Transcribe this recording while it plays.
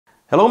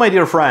Hello my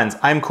dear friends,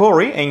 I'm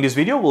Corey and in this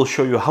video we'll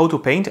show you how to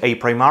paint a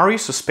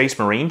Primaris Space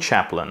Marine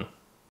Chaplain.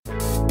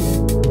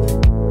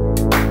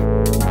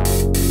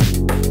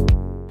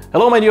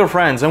 Hello my dear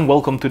friends and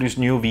welcome to this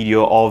new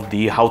video of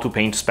the How to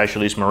Paint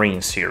Specialist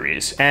Marine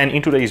series. And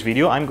in today's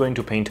video I'm going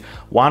to paint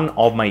one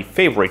of my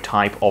favorite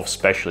type of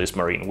Specialist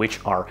Marine, which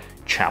are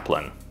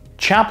Chaplain.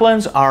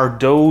 Chaplains are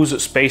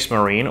those Space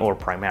Marine, or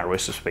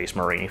Primaris Space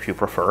Marine if you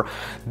prefer,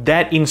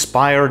 that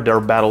inspired their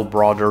battle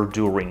brother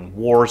during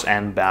wars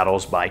and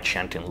battles by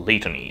chanting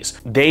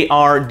litanies. They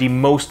are the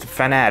most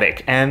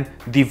fanatic and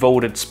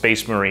devoted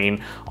Space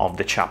Marine of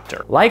the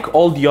chapter. Like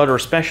all the other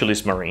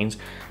Specialist Marines,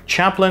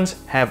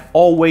 Chaplains have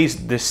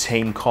always the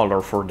same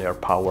color for their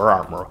power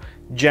armor,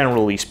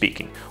 generally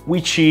speaking,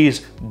 which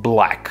is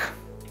black.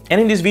 And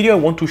in this video I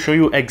want to show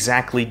you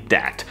exactly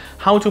that,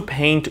 how to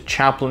paint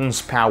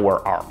Chaplain's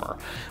power armor,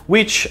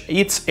 which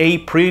it's a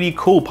pretty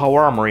cool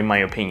power armor in my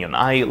opinion.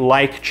 I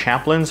like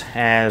Chaplains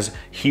as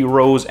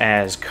heroes,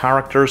 as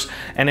characters,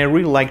 and I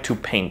really like to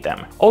paint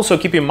them. Also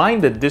keep in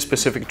mind that this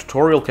specific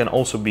tutorial can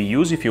also be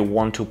used if you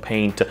want to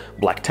paint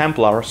Black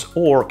Templars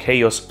or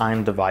Chaos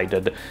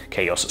Undivided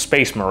Chaos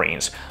Space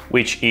Marines,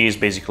 which is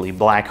basically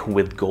black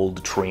with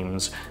gold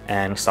trims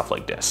and stuff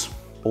like this.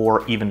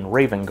 Or even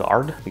Raven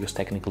Guard, because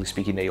technically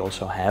speaking they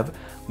also have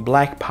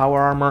black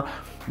power armor,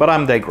 but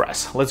I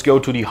digress. Let's go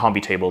to the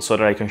hobby table so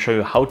that I can show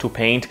you how to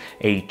paint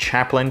a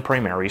Chaplain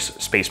Primaris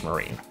Space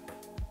Marine.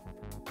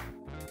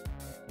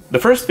 The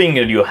first thing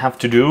that you have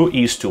to do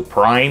is to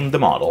prime the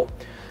model.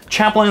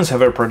 Chaplains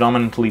have a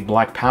predominantly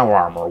black power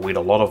armor with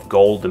a lot of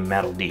gold and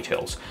metal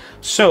details,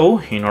 so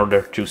in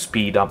order to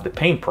speed up the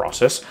paint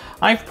process,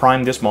 I've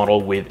primed this model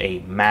with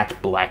a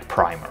matte black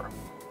primer.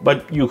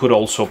 But you could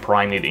also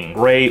prime it in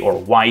grey or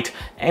white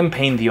and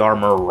paint the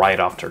armor right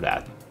after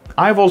that.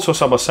 I've also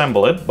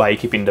sub-assembled it by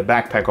keeping the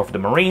backpack of the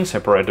Marine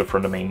separated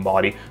from the main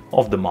body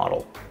of the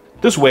model.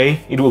 This way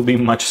it will be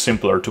much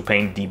simpler to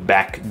paint the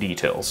back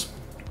details.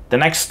 The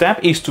next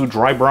step is to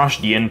dry brush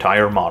the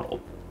entire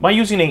model. By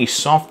using a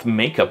soft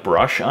makeup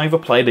brush, I've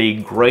applied a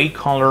grey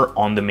color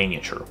on the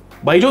miniature.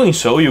 By doing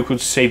so, you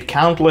could save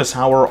countless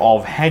hours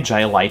of hedge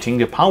highlighting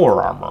the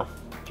power armor.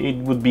 It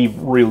would be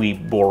really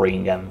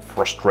boring and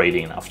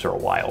frustrating after a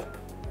while.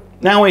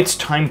 Now it's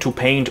time to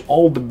paint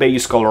all the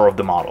base color of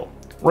the model.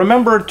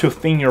 Remember to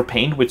thin your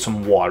paint with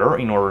some water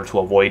in order to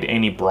avoid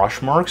any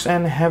brush marks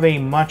and have a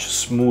much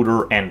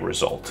smoother end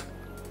result.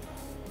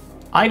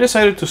 I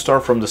decided to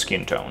start from the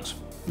skin tones.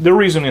 The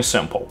reason is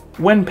simple.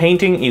 When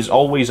painting, it's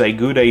always a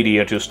good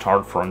idea to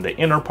start from the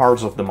inner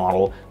parts of the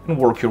model and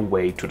work your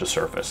way to the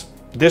surface.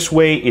 This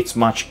way it's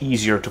much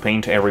easier to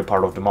paint every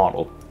part of the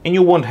model, and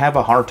you won't have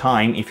a hard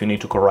time if you need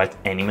to correct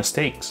any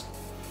mistakes.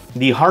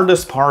 The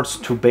hardest parts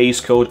to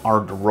base coat are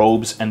the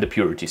robes and the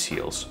purity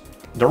seals.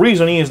 The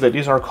reason is that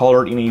these are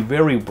colored in a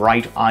very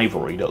bright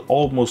ivory that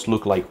almost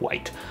look like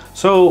white,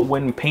 so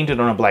when painted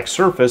on a black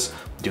surface,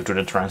 due to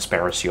the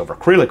transparency of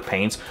acrylic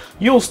paints,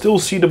 you'll still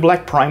see the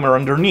black primer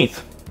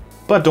underneath.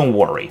 But don't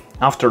worry,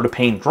 after the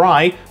paint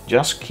dry,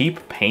 just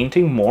keep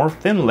painting more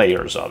thin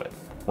layers of it.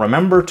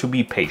 Remember to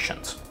be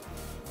patient.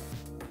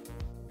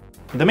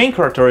 The main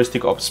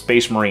characteristic of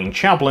Space Marine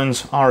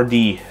Chaplains are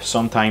the,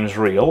 sometimes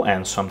real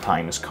and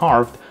sometimes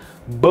carved,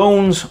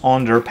 bones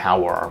on their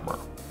power armor.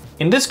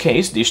 In this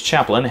case, this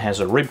Chaplain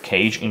has a rib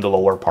cage in the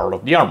lower part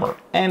of the armor,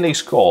 and a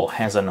skull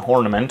has an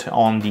ornament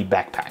on the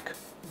backpack.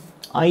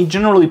 I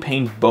generally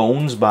paint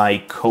bones by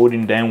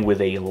coating them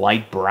with a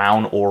light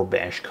brown or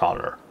beige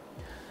color.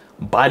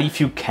 But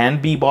if you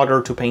can't be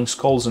bothered to paint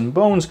skulls and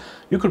bones,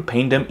 you could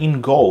paint them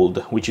in gold,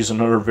 which is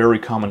another very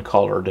common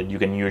color that you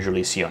can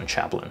usually see on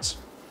Chaplains.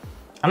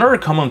 Another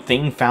common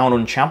thing found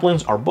on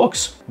Chaplains are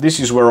books. This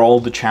is where all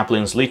the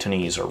Chaplain's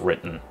litanies are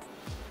written.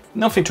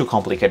 Nothing too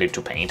complicated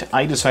to paint.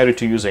 I decided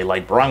to use a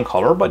light brown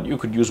color, but you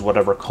could use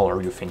whatever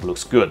color you think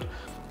looks good.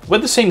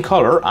 With the same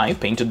color, I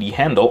painted the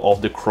handle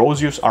of the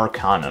Crozius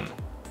Arcanum,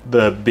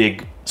 the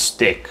big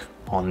stick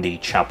on the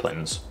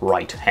Chaplain's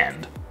right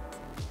hand.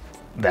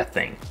 That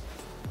thing.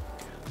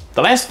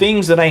 The last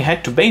things that I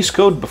had to base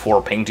coat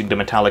before painting the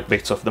metallic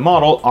bits of the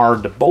model are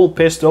the bolt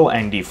pistol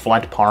and the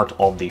flat part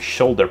of the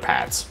shoulder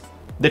pads.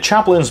 The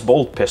Chaplain's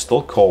bolt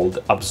pistol, called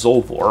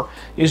Absolvor,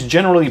 is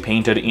generally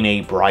painted in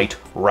a bright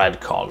red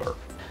color.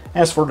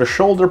 As for the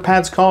shoulder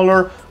pads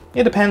color,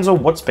 it depends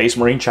on what Space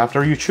Marine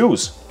chapter you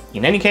choose.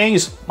 In any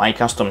case, my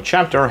custom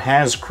chapter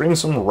has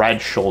crimson red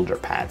shoulder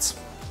pads.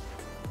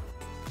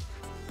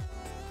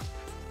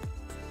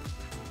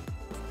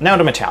 Now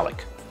the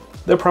metallic.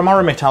 The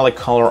primary metallic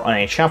color on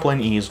a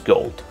Chaplain is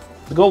gold.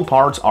 The gold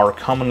parts are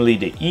commonly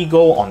the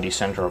eagle on the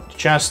center of the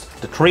chest,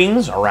 the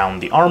trims around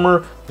the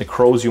armor, the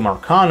Crozium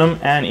Arcanum,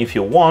 and if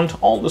you want,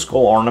 all the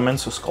skull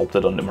ornaments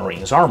sculpted on the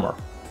Marine's armor.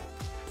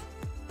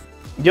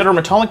 The other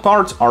metallic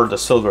parts are the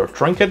silver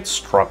trinket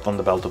strapped on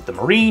the belt of the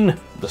Marine,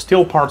 the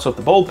steel parts of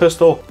the bolt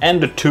pistol, and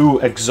the two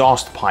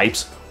exhaust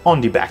pipes on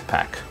the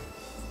backpack.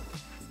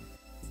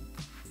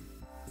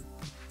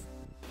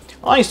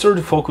 I start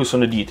to focus on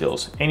the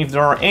details, and if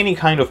there are any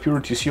kind of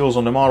purity seals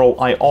on the model,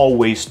 I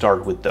always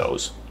start with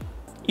those.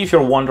 If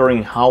you're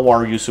wondering how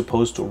are you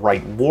supposed to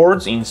write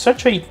words in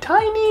such a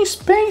tiny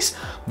space,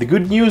 the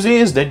good news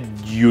is that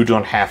you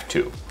don't have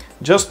to.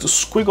 Just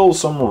squiggle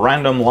some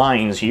random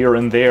lines here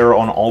and there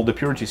on all the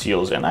purity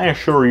seals and I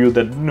assure you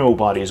that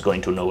nobody is going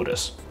to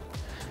notice.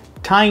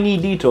 Tiny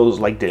details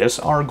like this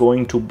are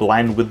going to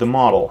blend with the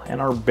model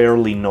and are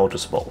barely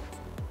noticeable.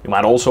 You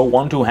might also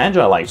want to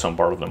highlight some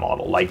part of the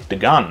model, like the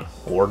gun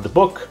or the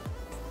book.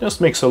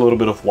 Just mix a little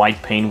bit of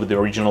white paint with the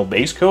original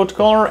base coat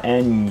color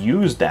and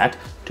use that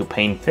to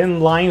paint thin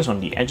lines on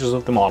the edges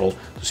of the model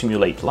to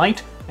simulate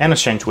light and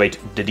accentuate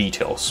the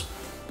details.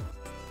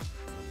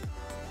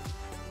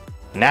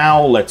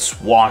 Now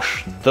let's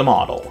wash the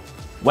model.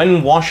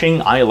 When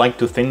washing, I like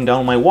to thin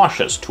down my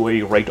washes to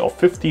a rate of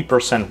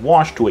 50%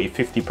 wash to a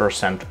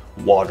 50%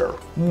 water,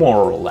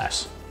 more or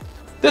less.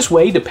 This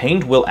way the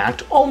paint will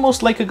act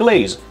almost like a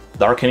glaze,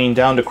 darkening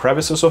down the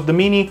crevices of the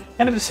Mini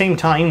and at the same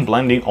time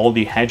blending all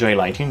the hedge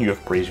highlighting you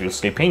have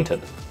previously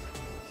painted.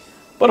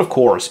 But of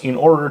course, in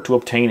order to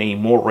obtain a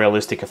more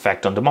realistic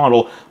effect on the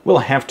model, we'll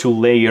have to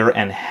layer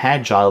and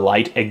hedge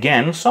highlight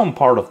again some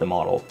part of the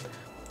model.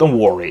 Don't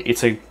worry,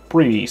 it's a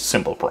pretty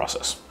simple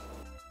process.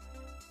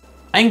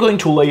 I'm going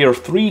to layer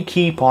 3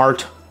 key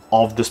parts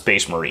of the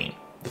Space Marine: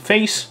 the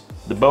face,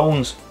 the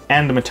bones,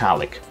 and the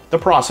metallic. The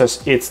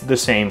process is the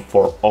same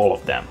for all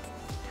of them.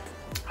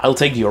 I'll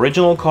take the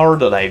original color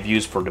that I've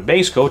used for the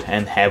base coat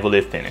and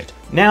heavily thin it.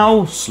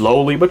 Now,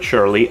 slowly but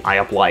surely, I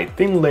apply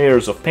thin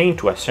layers of paint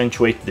to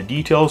accentuate the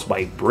details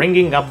by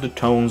bringing up the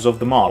tones of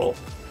the model.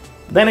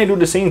 Then I do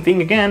the same thing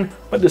again,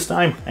 but this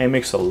time I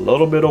mix a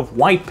little bit of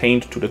white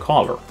paint to the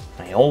color.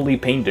 I only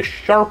paint the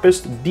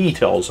sharpest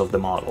details of the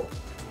model.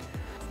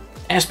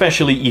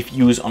 Especially if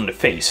used on the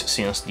face,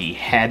 since the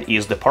head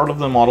is the part of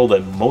the model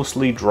that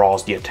mostly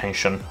draws the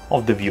attention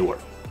of the viewer.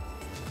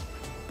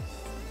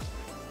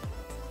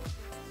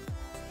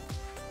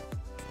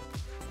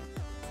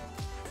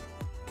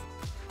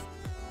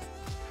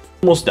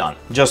 Almost done.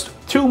 Just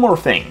 2 more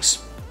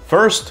things.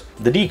 First,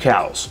 the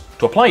decals.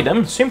 To apply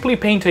them, simply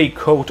paint a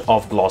coat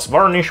of gloss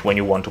varnish when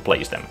you want to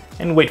place them,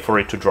 and wait for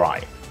it to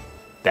dry.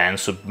 Then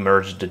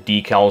submerge the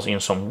decals in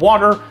some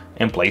water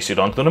and place it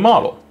onto the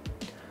model.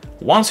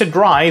 Once it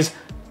dries,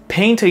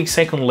 paint a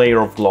second layer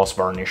of gloss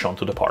varnish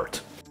onto the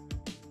part.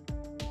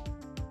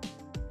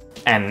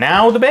 And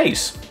now the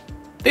base.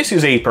 This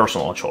is a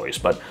personal choice,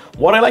 but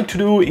what I like to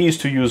do is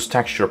to use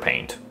texture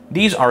paint.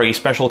 These are a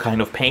special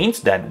kind of paints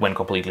that, when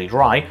completely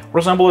dry,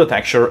 resemble the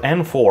texture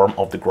and form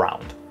of the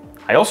ground.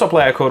 I also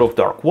apply a coat of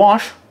dark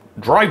wash,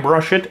 dry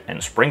brush it,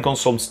 and sprinkle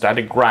some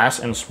static grass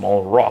and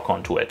small rock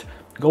onto it,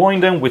 gluing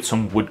them with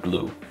some wood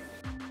glue.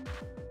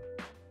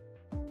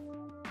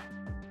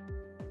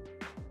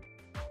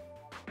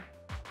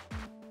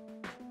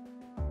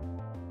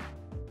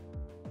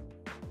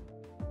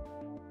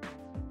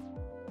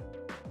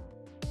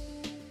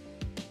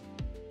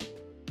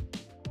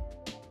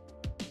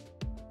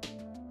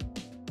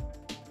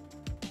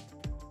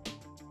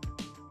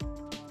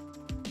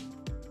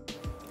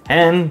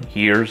 And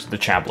here's the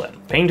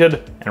Chaplain,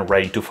 painted and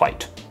ready to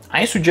fight.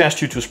 I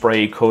suggest you to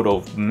spray a coat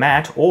of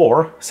matte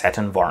or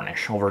satin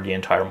varnish over the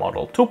entire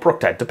model to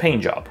protect the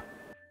paint job.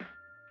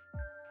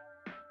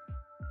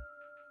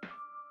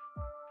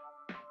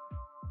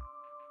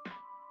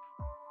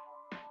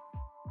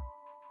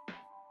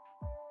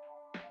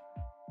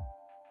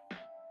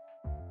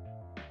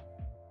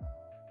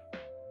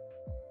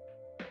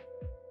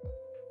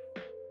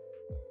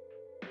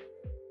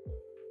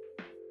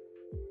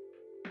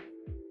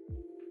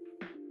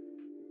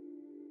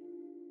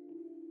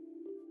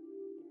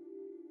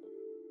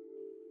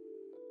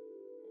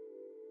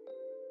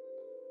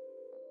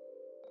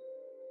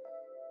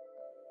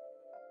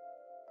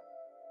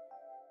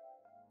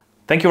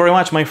 Thank you very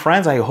much, my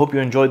friends. I hope you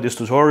enjoyed this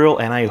tutorial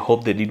and I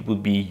hope that it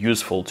would be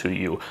useful to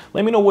you.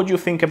 Let me know what you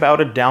think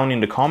about it down in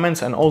the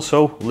comments, and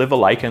also leave a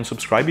like and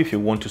subscribe if you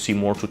want to see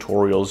more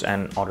tutorials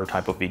and other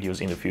type of videos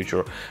in the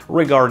future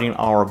regarding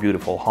our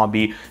beautiful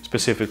hobby,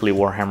 specifically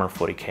Warhammer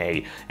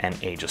 40k and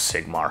Age of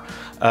Sigmar,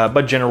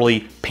 but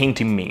generally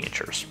painting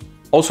miniatures.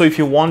 Also, if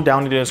you want,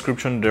 down in the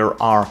description there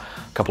are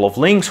a couple of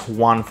links,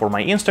 one for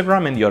my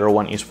Instagram and the other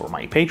one is for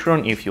my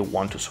Patreon. If you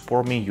want to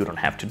support me, you don't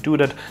have to do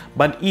that,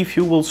 but if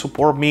you will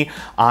support me,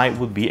 I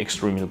would be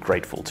extremely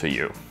grateful to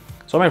you.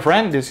 So my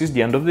friend, this is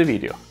the end of the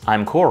video.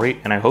 I'm Corey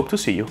and I hope to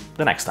see you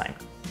the next time.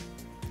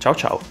 Ciao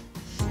ciao!